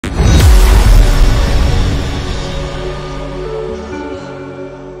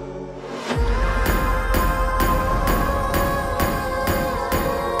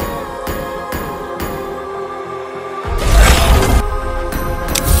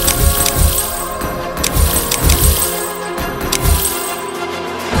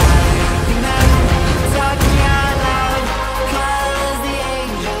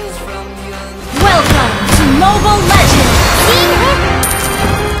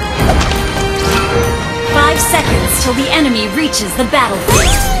The enemy reaches the battlefield.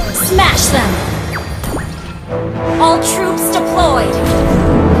 Smash them! All troops deployed!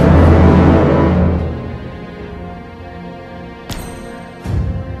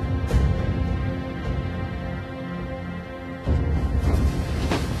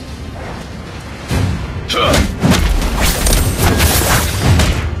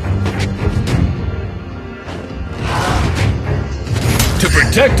 To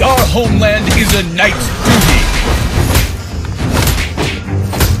protect our homeland is a knight's duty.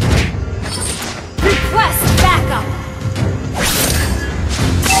 Request backup!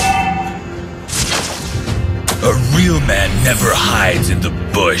 A real man never hides in the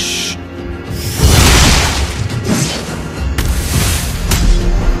bush.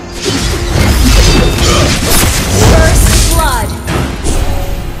 First blood!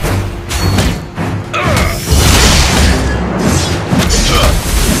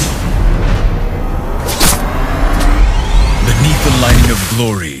 Beneath the lining of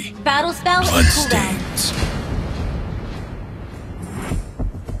glory, Battle spell and cooldown. bloodstains.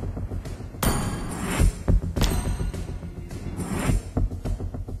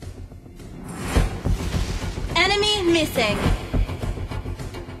 Enemy missing.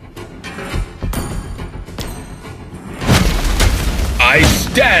 I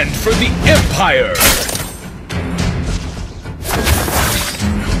stand for the Empire!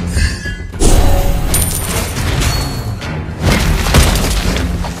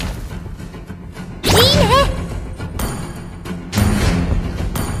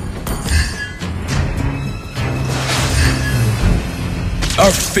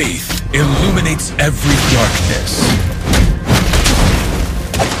 Our faith illuminates every darkness.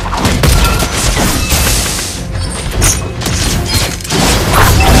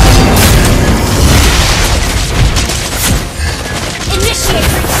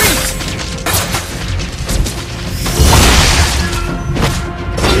 Initiate retreat!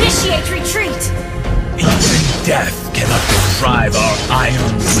 Initiate retreat! Even death cannot deprive our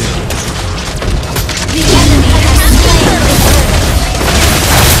iron will. The enemy has slain the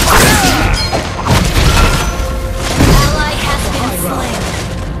ally has been slain.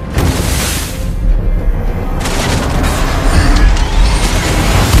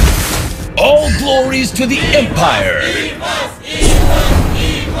 All glories to the Empire!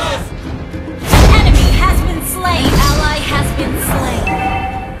 Enemy has been slain. Ally has been slain.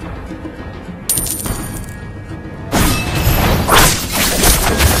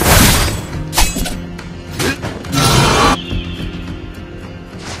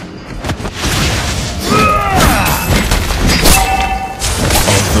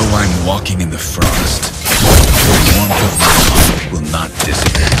 Although I'm walking in the frost, the warmth of my heart will not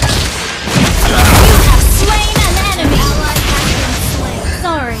dissipate. You have slain an enemy. Ally has been slain.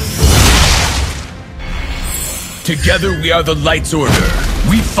 Sorry. Together we are the Light's Order.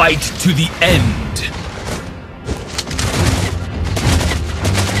 We fight to the end.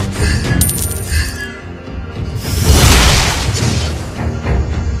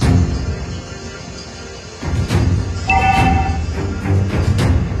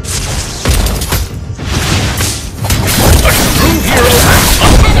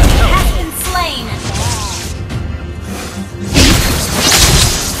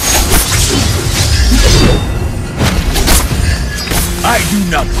 I do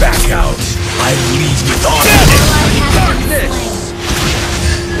not back out. I lead with honor. Darkness!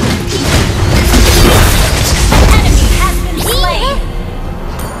 Enemy has been slain.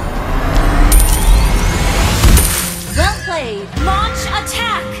 Well played. Launch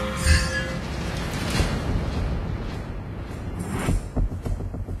attack.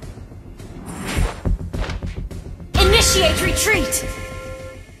 Initiate retreat.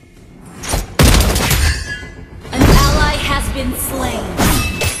 An ally has been slain.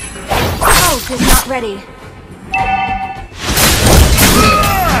 Ult is not ready.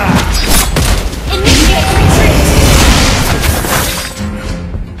 Initiate retreat!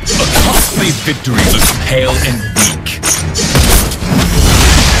 A costly victory looks pale and weak.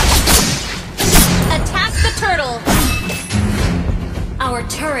 Attack the turtle! Our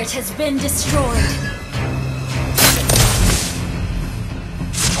turret has been destroyed.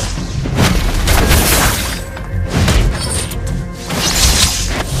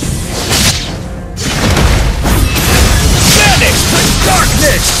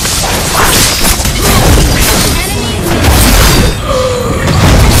 Darkness!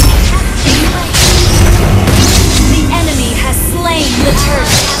 The enemy has slain the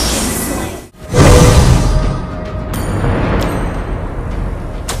turret.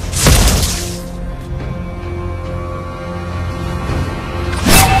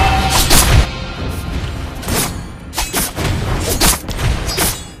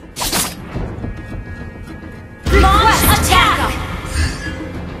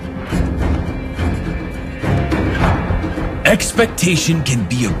 Expectation can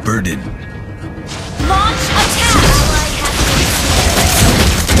be a burden. Launch attack!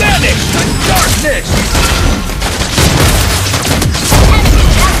 Vanish the darkness! Enemy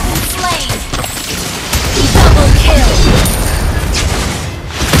has been slain! Double kill!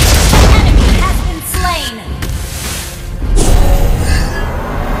 Enemy has been slain!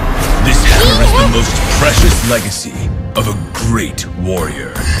 This hammer is the most precious legacy of a great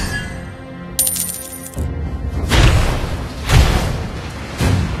warrior.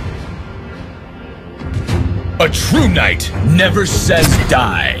 A true knight never says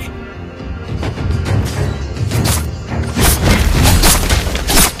die.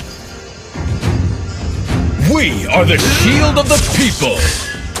 We are the shield of the people.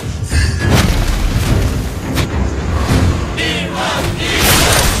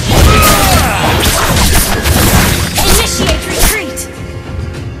 Initiate retreat!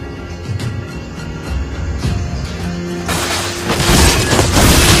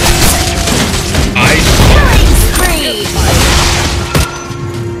 Killing spree!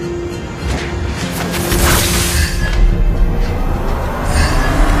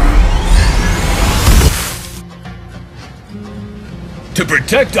 To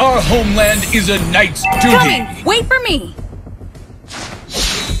protect our homeland is a knight's duty. Coming! Wait for me!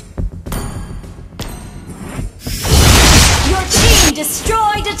 Your team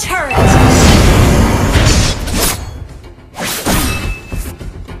destroyed a turret!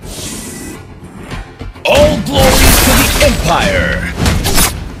 All glory to the Empire!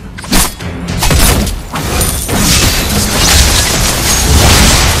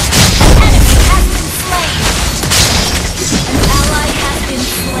 Enemy has been slain! An ally has been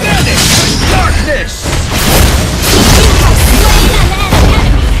slain! Vanish the darkness! You have slain an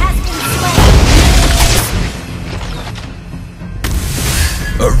enemy has been slain!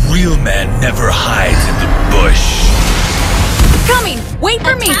 A real man never hides in the bush. Coming! Wait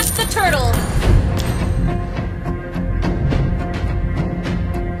for me! Attack the turtle!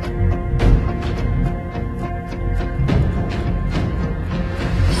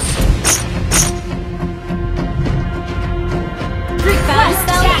 Request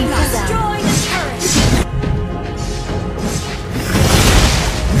destroy the turret!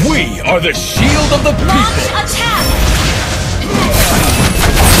 We are the shield of the Launch people. attack!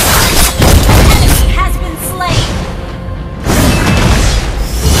 Enemy has been slain!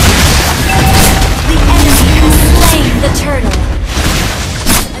 The enemy has slain the turtle!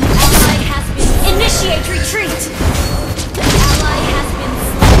 An ally has been... Initiate retreat! An ally has been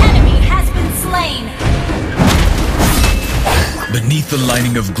slain! Enemy has been slain! Beneath the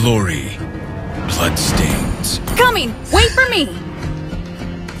lining of glory, blood stains. Coming! Wait for me!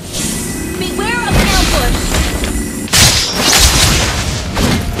 Beware of ambush!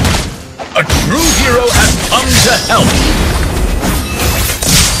 A true hero has come to help.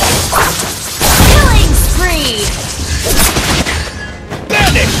 Killing spree!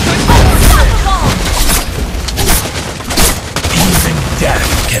 Vanish the Unstoppable! Even death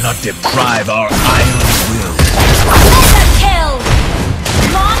cannot deprive our iron will. Mega kill!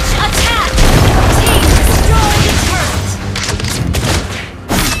 Launch attack! Team destroy the turret!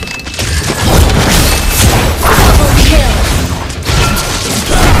 Double kill!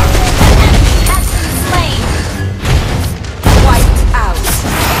 Enemy has been slain! Wiped out!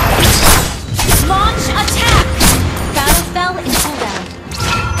 Launch attack! Battle fell in cooldown.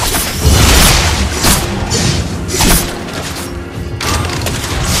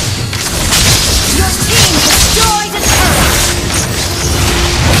 Your team destroyed a turret!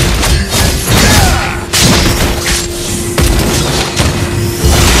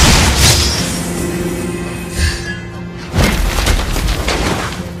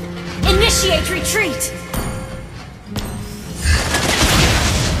 Initiate retreat!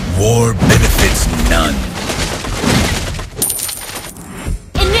 War benefits none.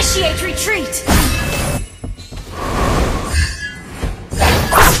 Initiate retreat!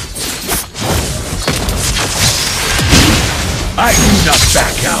 I do not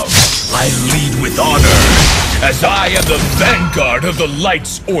back out. I lead with honor, as I am the vanguard of the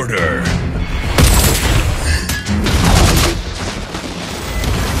Light's Order.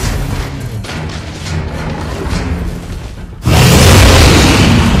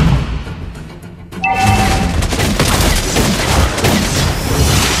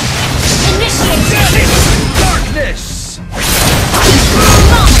 Initiate Darkness!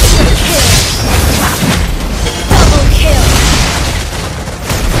 monster kill! Double kill!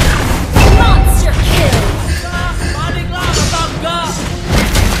 Monster kill!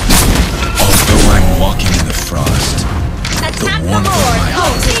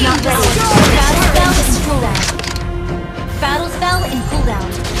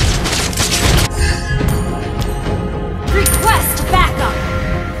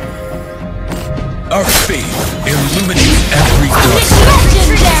 Our faith illuminates every dark.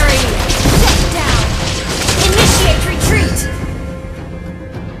 Legendary! Shut down! Initiate retreat!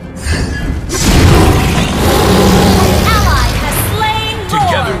 An ally has slain Lord!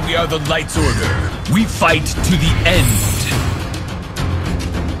 Together we are the Light's Order. We fight to the end.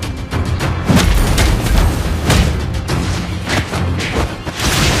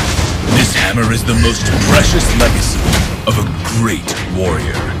 This hammer is the most precious legacy of a great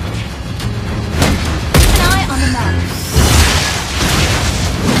warrior. An eye on the map.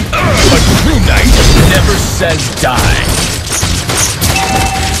 A true knight never says die.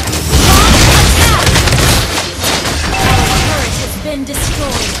 Attack! Our turret has been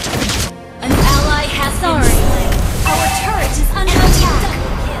destroyed. An ally has been slain. Our turret is under attack.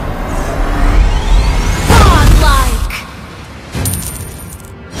 Godlike!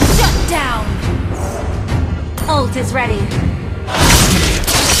 Shut down! Ult is ready.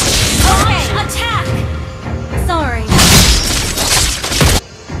 Okay, attack! Sorry.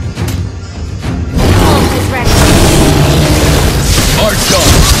 Ult is ready. March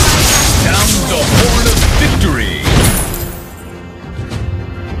on! Sound the horn of victory!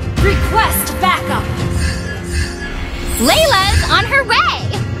 Request backup! Layla's on her way!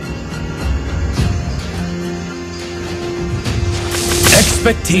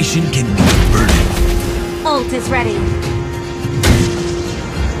 Expectation can be a burden. Ult is ready.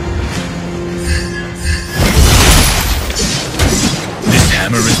 This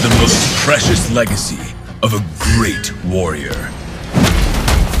hammer is the most precious legacy of a great warrior.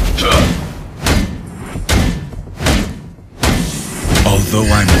 Although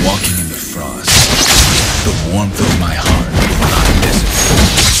I'm walking in the frost, the warmth of my heart will not dissipate.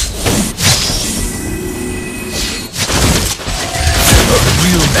 A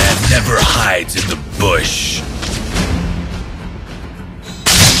real man never hides in the bush.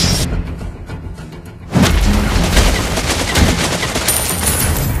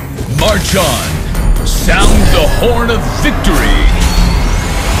 March on! Sound the horn of victory!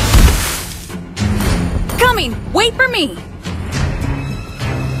 Coming! Wait for me!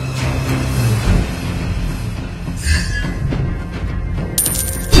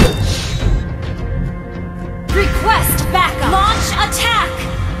 Request backup! Launch attack!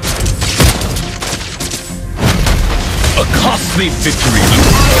 A costly victory!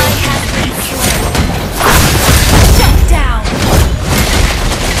 Ally has been slain. Shut down!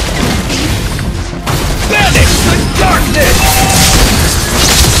 Banish the darkness!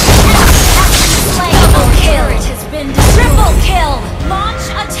 Slain. Double kill! It has been triple kill! Launch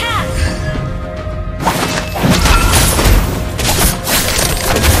attack!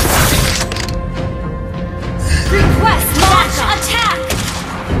 Request launch attack!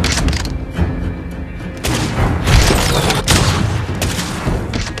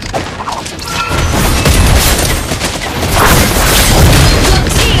 Your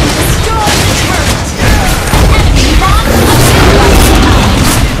team destroyed the turret! Enemy launch attack!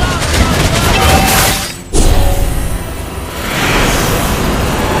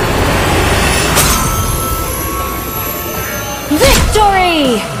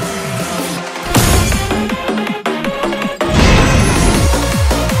 Victory!